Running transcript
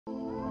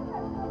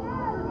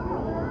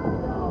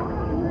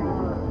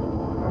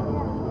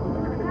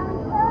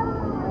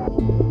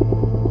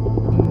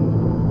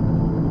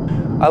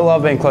I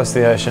love being close to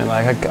the ocean.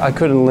 Like I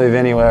couldn't live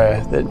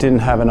anywhere that didn't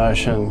have an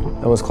ocean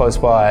that was close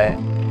by.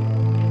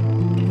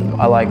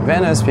 I like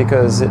Venice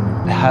because it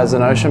has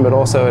an ocean, but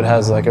also it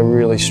has like a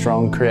really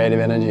strong creative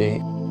energy.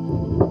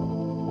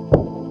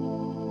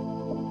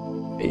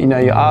 You know,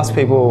 you ask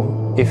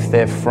people if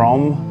they're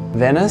from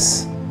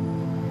Venice,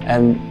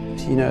 and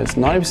you know, it's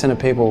 90% of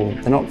people,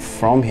 they're not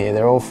from here.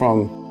 They're all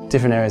from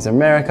different areas of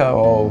America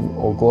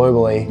or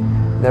globally.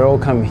 They're all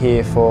come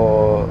here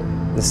for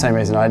the same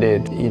reason I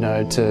did, you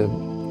know, to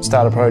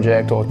start a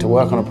project or to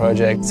work on a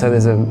project. So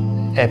there's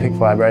an epic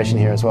vibration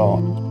here as well.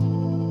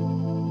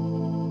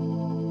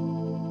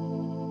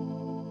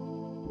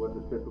 What's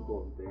a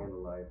typical day in the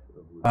life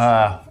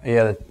of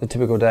Yeah, the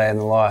typical day in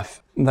the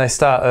life. They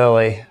start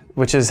early,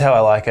 which is how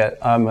I like it.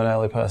 I'm an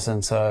early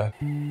person, so.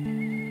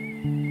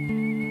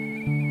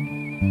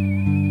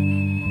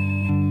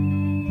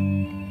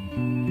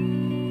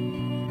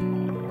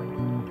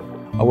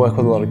 I work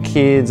with a lot of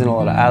kids and a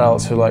lot of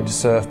adults who like to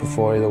surf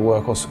before either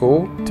work or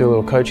school. Do a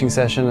little coaching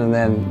session and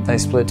then they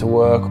split to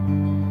work.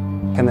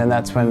 And then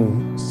that's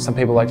when some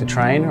people like to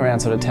train around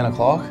sort of 10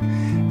 o'clock.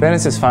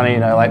 Venice is funny, you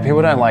know, like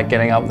people don't like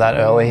getting up that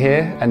early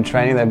here and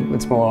training.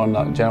 It's more on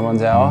like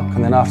gentleman's hour.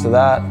 And then after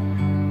that,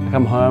 I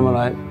come home and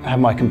I have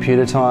my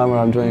computer time where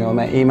I'm doing all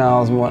my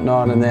emails and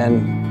whatnot, and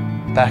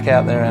then back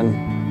out there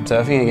and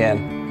surfing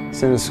again. As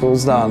soon as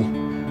school's done,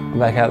 I'm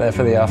back out there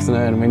for the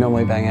afternoon. We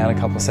normally bang out a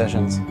couple of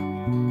sessions.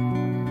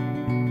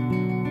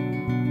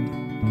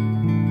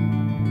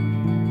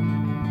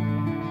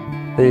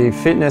 The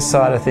fitness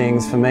side of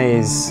things for me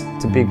it's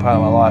a big part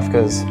of my life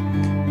because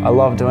I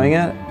love doing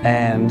it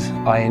and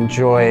I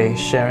enjoy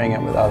sharing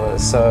it with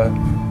others. So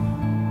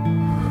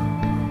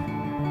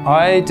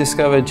I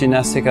discovered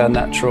Ginnastica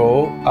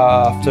Natural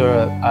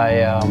after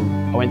I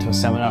went to a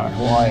seminar in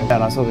Hawaii,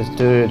 and I saw this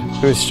dude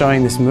who was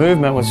showing this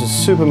movement, which is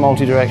super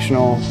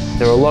multi-directional.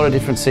 There were a lot of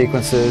different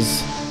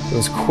sequences. It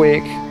was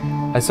quick.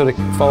 I sort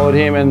of followed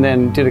him and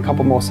then did a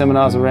couple more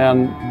seminars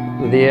around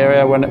the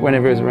area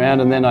whenever he was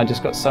around, and then I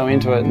just got so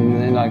into it, and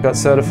then I got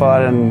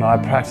certified and I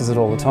practice it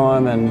all the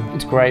time, and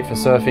it's great for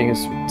surfing.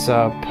 It's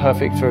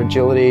perfect for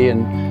agility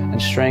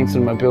and strength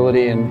and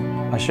mobility,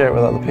 and I share it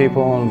with other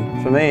people,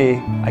 and for me,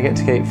 I get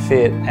to keep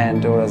fit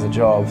and do it as a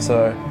job,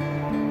 so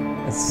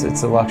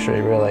it's a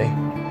luxury really.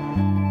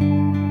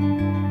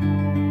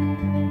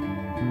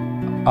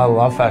 I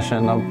love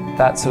fashion.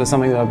 That's sort of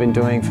something that I've been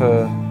doing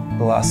for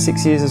the last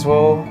 6 years as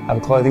well. I have a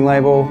clothing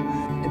label.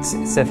 It's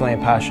definitely a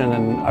passion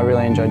and I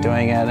really enjoy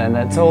doing it, and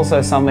it's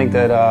also something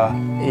that,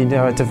 you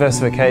know, a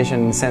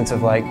diversification in the sense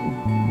of like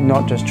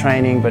not just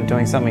training but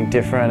doing something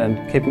different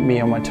and keeping me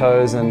on my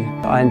toes, and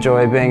I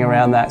enjoy being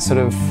around that sort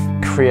of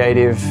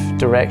creative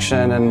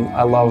direction, and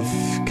I love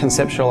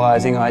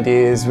conceptualizing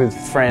ideas with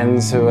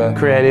friends who are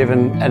creative,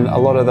 and a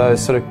lot of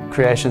those sort of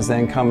creations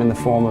then come in the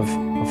form of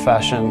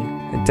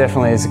fashion. It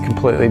definitely is a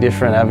completely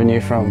different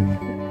avenue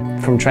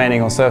from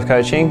training or surf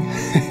coaching,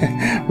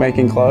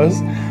 making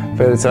clothes,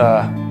 but it's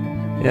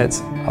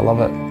I love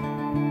it.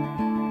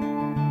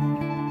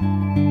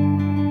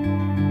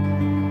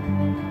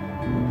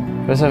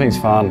 Surfing's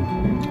fun,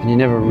 and you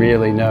never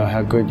really know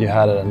how good you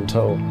had it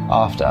until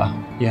after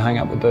you hang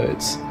up the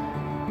boots.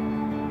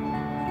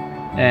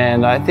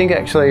 And I think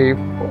actually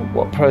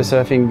what pro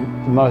surfing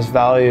most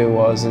value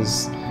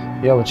is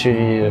the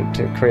opportunity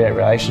to create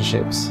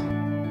relationships.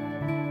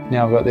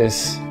 Now I've got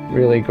this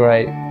really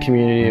great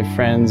community of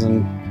friends,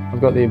 and I've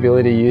got the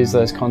ability to use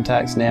those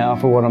contacts now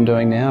for what I'm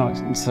doing now.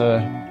 So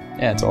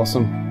yeah, it's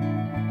awesome.